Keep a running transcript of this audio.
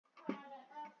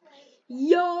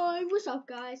Yo, what's up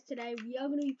guys? Today we are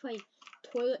going to be playing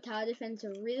Toilet Tower Defense,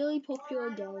 a really popular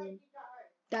game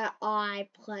that I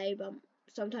play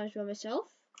sometimes by myself.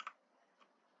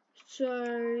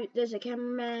 So, there's a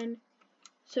cameraman.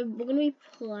 So, we're going to be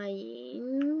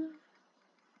playing...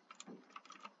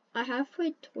 I have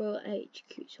played Toilet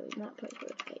HQ, so we might play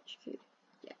Toilet HQ.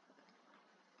 Yeah.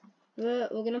 We're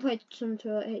going to play some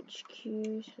Toilet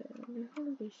HQ, so...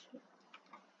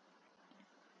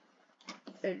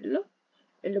 Hello?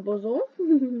 Hello, bonjour.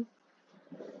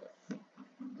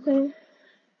 Okay.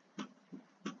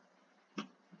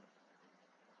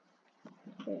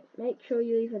 Okay, make sure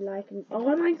you leave a like and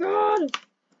oh my god!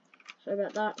 Sorry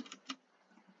about that.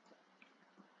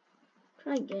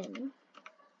 Try again.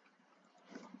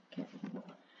 Okay.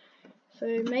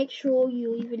 So make sure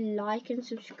you leave a like and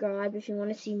subscribe if you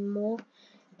want to see more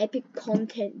epic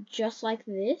content just like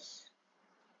this.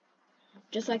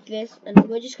 Just like this, and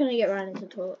we're just gonna get right into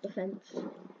Toilet Defense.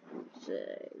 So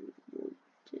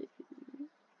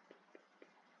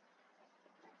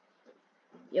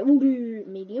we'll do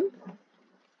medium.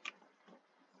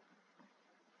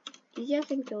 Easy, I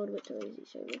think, a little bit too easy,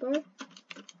 so we'll go.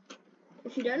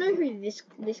 If you don't know who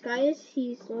this guy is,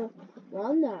 he's the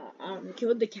one that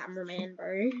killed the cameraman,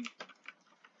 bro.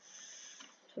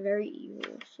 So very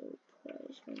evil. So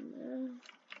place one there.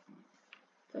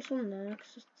 Place one there,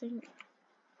 cause I think I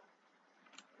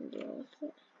can deal with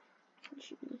it.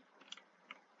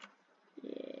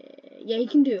 Yeah, he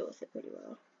can deal with it pretty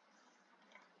well.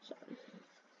 So okay.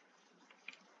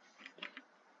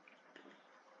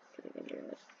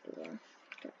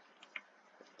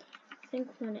 I think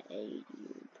I'm gonna aid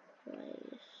you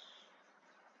place.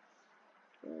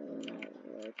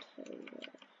 Rotate it.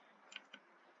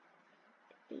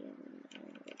 Be an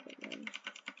angle again.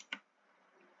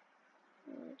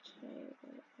 Rotate it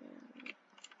again.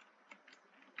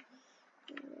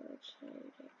 Rotate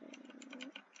it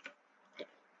again.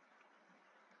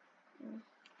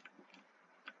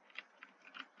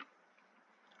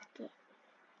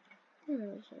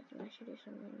 I should do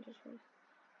something on this one.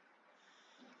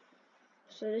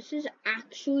 So this is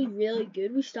actually really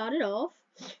good. We started off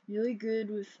really good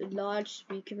with a large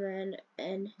speaker man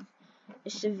and a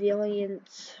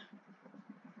civilians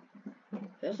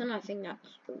person. I think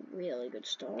that's a really good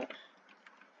start.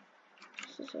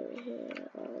 This is over here.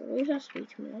 Where's our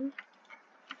speaker man?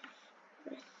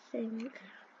 I think.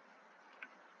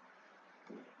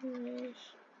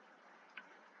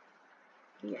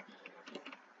 Yeah.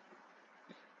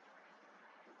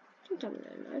 Sometime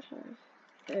in the night time.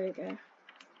 There we go.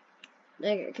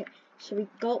 There we go. Okay. So we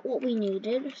got what we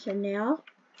needed. So now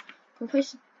we'll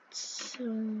place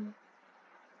some.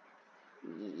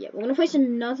 Yeah, we're gonna place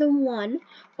another one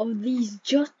of these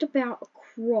just about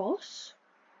across.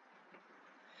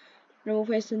 And we'll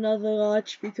place another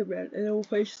large speaker man, and then we'll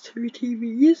place 2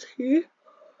 TVs here.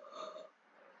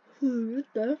 What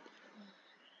the?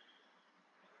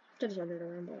 I just wanted to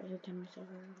remember. I should tell myself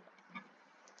around.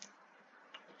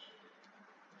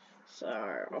 So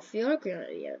I feel like we're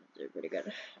gonna do pretty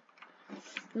good. I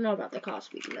don't know about the car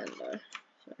speaker man though.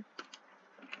 So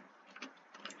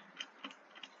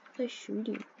they're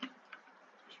shooting.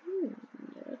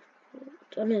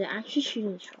 I mean, they're actually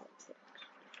shooting sharp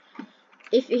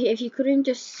things. If you couldn't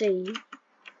just see.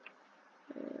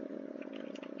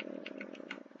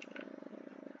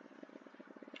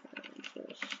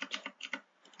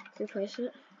 Replace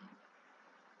it.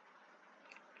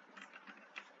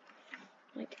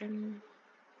 Like I mean,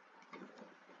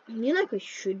 like we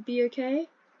should be okay,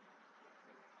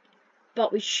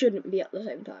 but we shouldn't be at the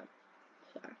same time.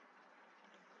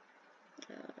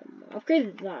 So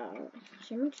upgraded that.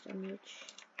 So much damage.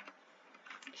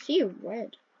 I see a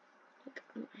red. Like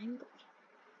I'm angry.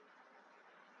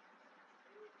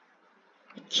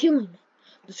 I'm killing it.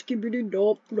 The skibbity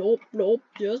dop dop dop.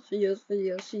 Yes, yes,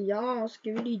 yes, yeah.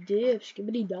 Skibbity dip,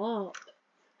 skibbity dop.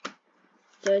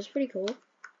 So it's pretty cool.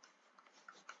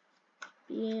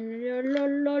 Lol.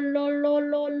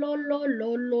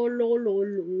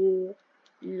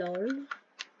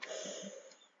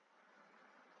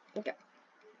 Okay.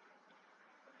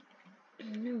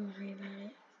 Don't worry about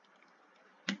it.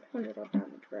 100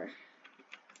 damage, bro.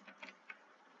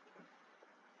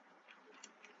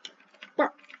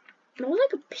 But that was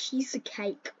like a piece of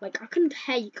cake. Like I can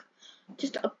take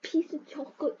just a piece of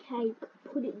chocolate cake,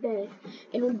 put it there,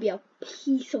 and it would be a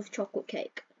piece of chocolate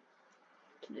cake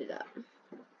to do that.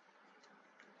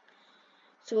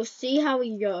 So we'll see how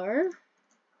we go.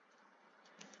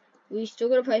 We still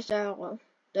gotta place our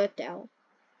dirt down.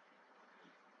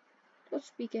 Let's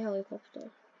speak a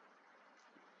helicopter.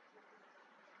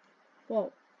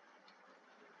 Whoa.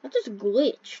 That just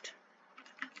glitched.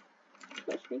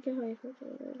 Let's make a high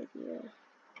yeah.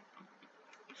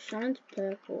 Shines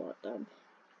purple at them.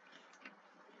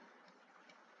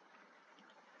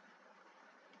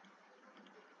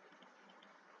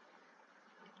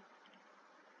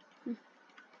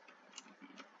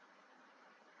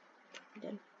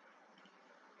 Then.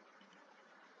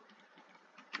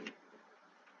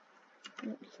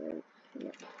 Yep, so,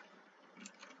 yep.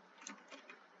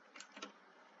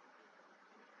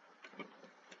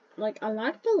 Like, I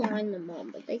like to line them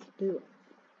on, but they can do it.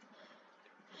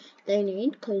 They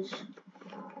need, because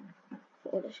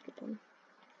auto skip them.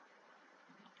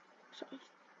 So, I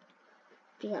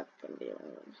think I'm gonna be the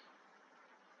only one.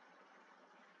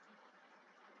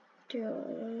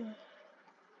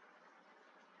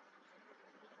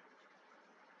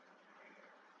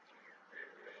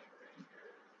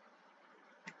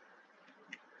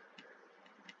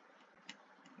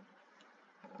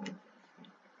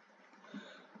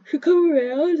 Should come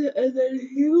around and then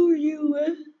heal you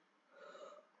with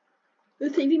the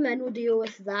TV man will deal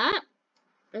with that.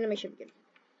 And let me show you again.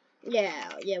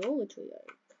 Yeah, we'll literally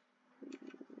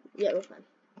yeah, we're fine.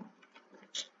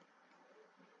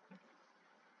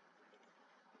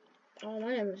 Oh,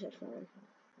 my never said fine.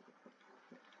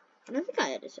 I don't think I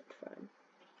had to set fine.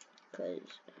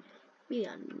 Cause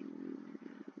yeah.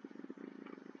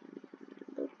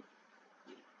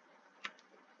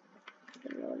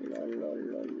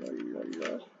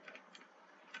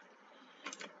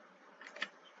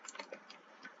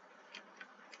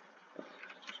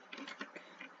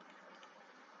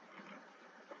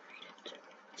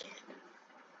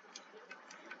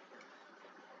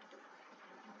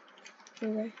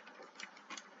 Okay.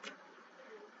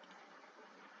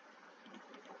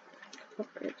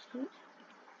 Upgrade that.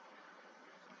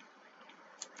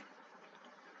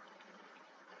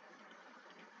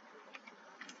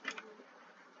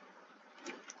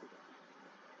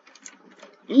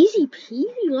 Easy peasy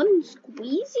lemon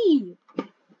squeezy.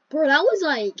 Bro, that was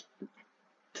like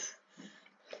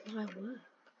my work.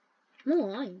 No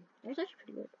lying. That was actually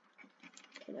pretty good.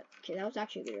 Okay, that was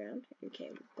actually a good round.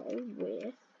 Okay, we'll go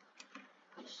with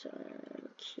some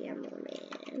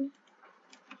cameraman.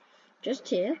 Just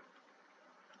here.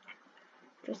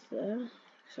 Just there.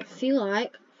 So I feel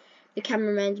like the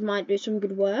cameramans might do some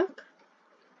good work.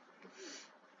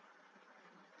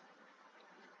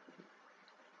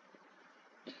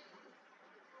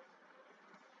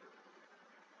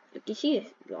 Look, you see a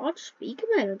large speaker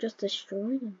man or just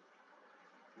destroy them.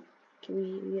 Can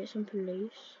we get some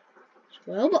police as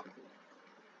well? But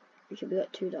we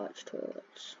got 2 large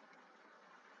toilets.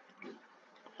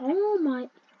 Oh my.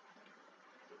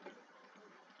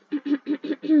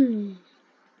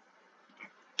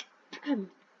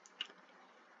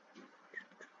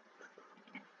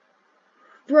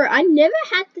 Bro, I never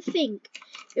had to think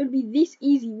it would be this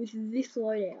easy with this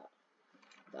loadout.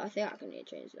 But I think I can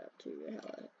change that to a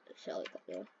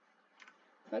helicopter.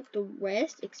 Like the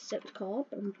rest except car,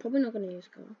 but I'm probably not going to use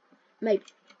car. Maybe.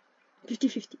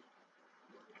 50-50.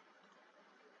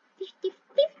 50-50.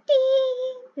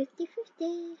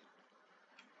 50-50.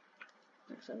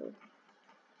 So,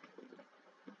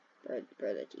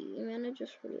 bro, the TV man,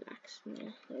 just relax,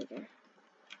 man. There you go.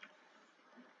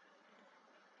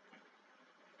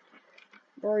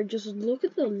 Bro, just look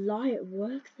at the light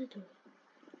work they're doing.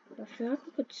 I feel like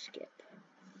I could skip.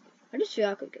 I just feel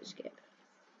like I could skip.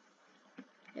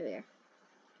 There we go.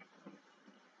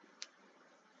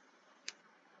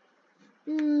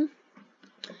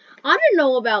 I don't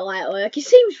know about light work. It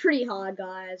seems pretty hard,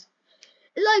 guys.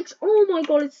 Like, oh my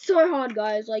god, it's so hard,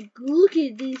 guys. Like, look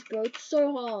at this, bro. It's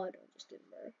so hard. I'm just kidding,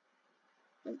 bro.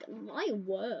 Like, light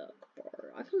work,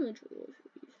 bro. I can literally look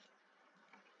at these.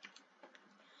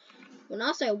 When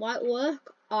I say light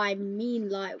work, I mean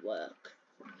light work.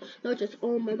 Not just,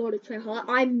 oh my god, it's so hard.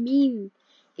 I mean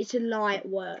it's light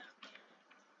work.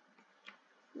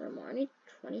 I'm only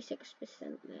 26%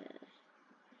 there.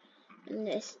 And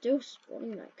they're still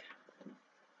spawning like.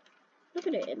 Look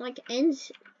at it, it like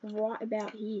ends right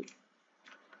about here.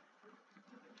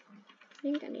 I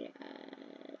think I need to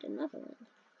add another one.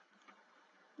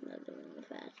 Another one with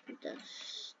fast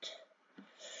dust.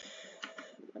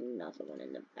 Another one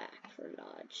in the back for a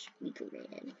large speaker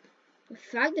man. In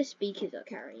fact, the speakers are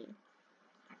carrying.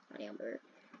 I am going to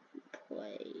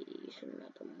place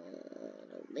another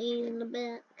one in the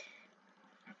back.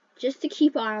 Just to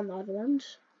keep eye on the other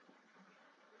ones.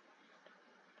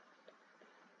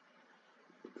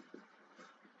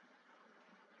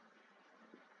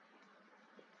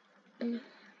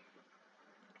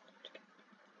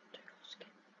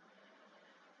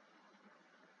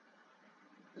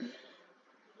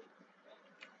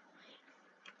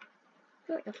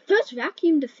 First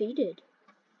vacuum defeated.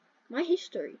 My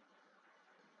history.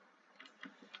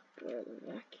 Where are the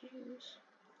vacuums?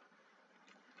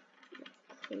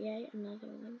 Create another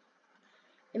one.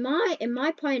 In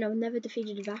my plane, I've never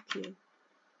defeated a vacuum.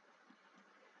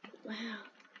 Wow.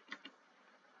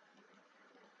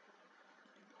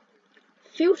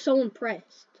 Feel so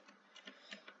impressed.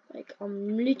 Like,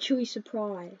 I'm literally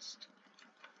surprised.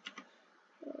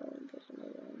 There's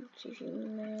another one. TV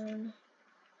man.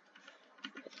 I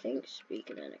think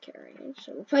speaker and a carrying.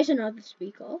 So we'll place another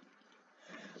speaker.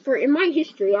 For in my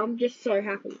history, I'm just so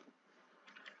happy.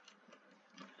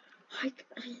 I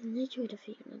literally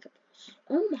defeated another boss.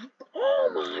 Oh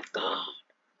my god!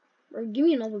 Bro, give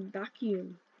me another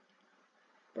vacuum.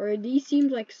 Bro, these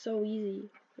seems like so easy.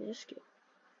 Just skip.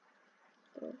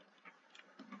 Bro.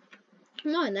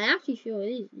 Come on, they actually feel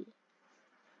easy.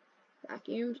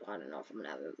 Vacuums, I don't know if I'm gonna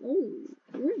have it. Ooh,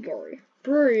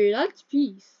 bro, that's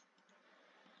peace.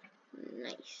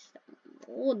 Nice.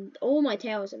 All my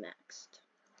towers are maxed.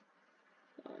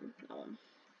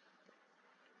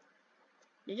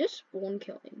 They're just spawn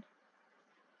killing.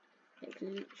 Like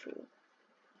literal.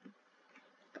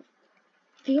 I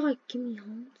feel like give me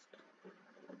horns.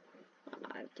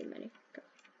 I have too many.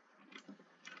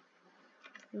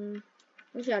 Okay.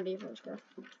 What's your idea for score?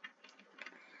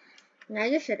 Now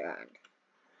just sit around.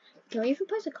 Can we even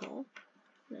place a call?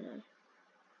 No.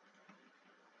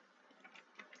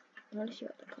 I want to see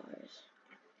what the car is.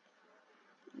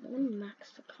 I want to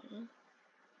max the car.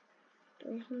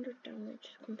 300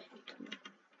 damage compared to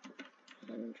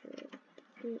 100.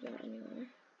 Do that anyway.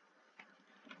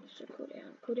 So cool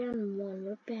down. Cool down 1.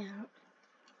 What about?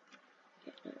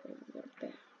 Yeah, no, what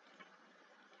about?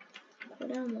 Cool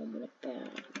down 1. What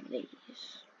about these?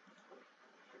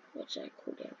 What's that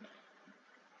cool down?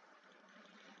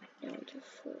 Down to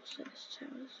 4 size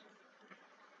towers.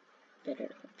 Better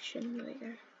option. There we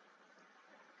go.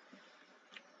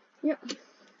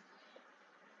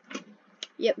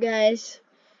 Yep, guys.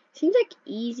 Seems like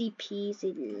easy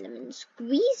peasy lemon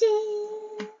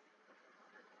squeezy.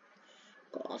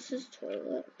 Glasses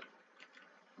toilet.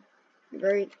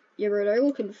 Bro, yeah, bro, they're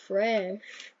looking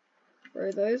fresh.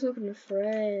 Bro, those looking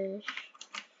fresh.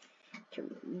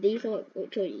 These look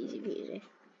literally easy peasy.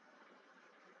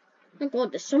 Oh my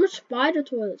god, there's so much spider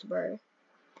toilets, bro.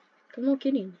 I'm not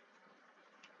kidding.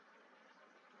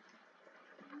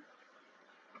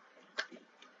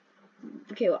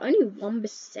 Okay, well, only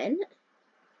 1%.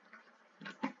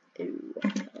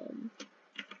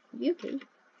 Be okay.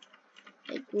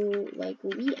 Will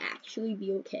we actually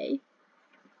be okay?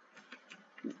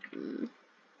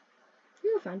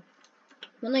 You're fine.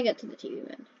 When I get to the TV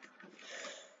man.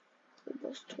 The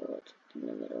boss toilet in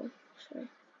the middle. So,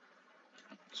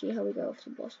 see how we go off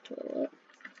the boss toilet.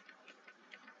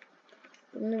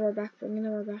 Bring the row back,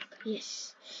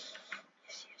 Yes.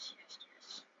 Yes.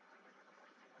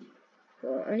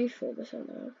 Well, only 4%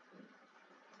 now.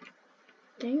 I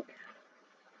think.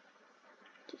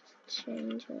 Just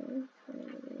change one.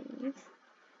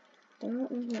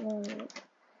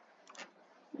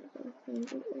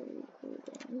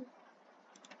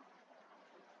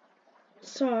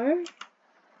 So,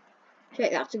 okay,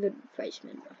 that's a good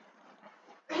replacement.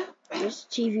 This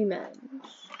TV man's.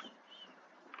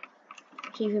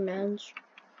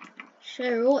 So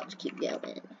let's keep going.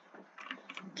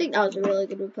 I think that was a really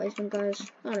good replacement,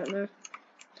 guys. I don't know.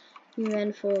 TV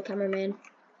man for cameraman.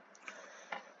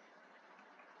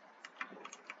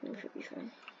 It should be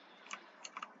fine.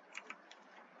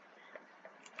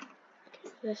 Okay,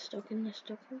 they're stuck in.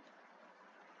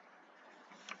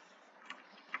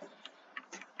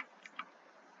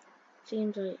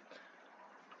 Seems like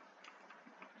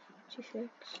 2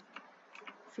 fix.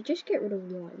 If we just get rid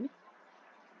of 1,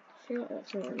 I feel like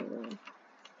that's already 1.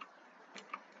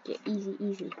 Yeah,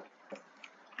 easy.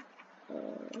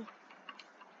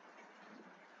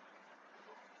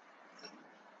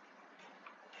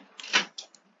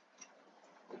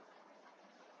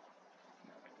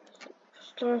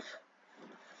 Stuff.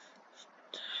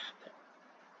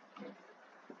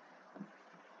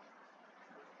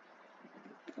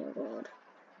 Oh god.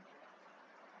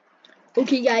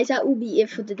 Okay guys, that will be it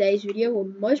for today's video. We're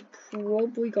most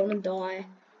probably gonna die.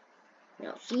 And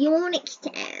I'll see you all next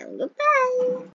time. Goodbye.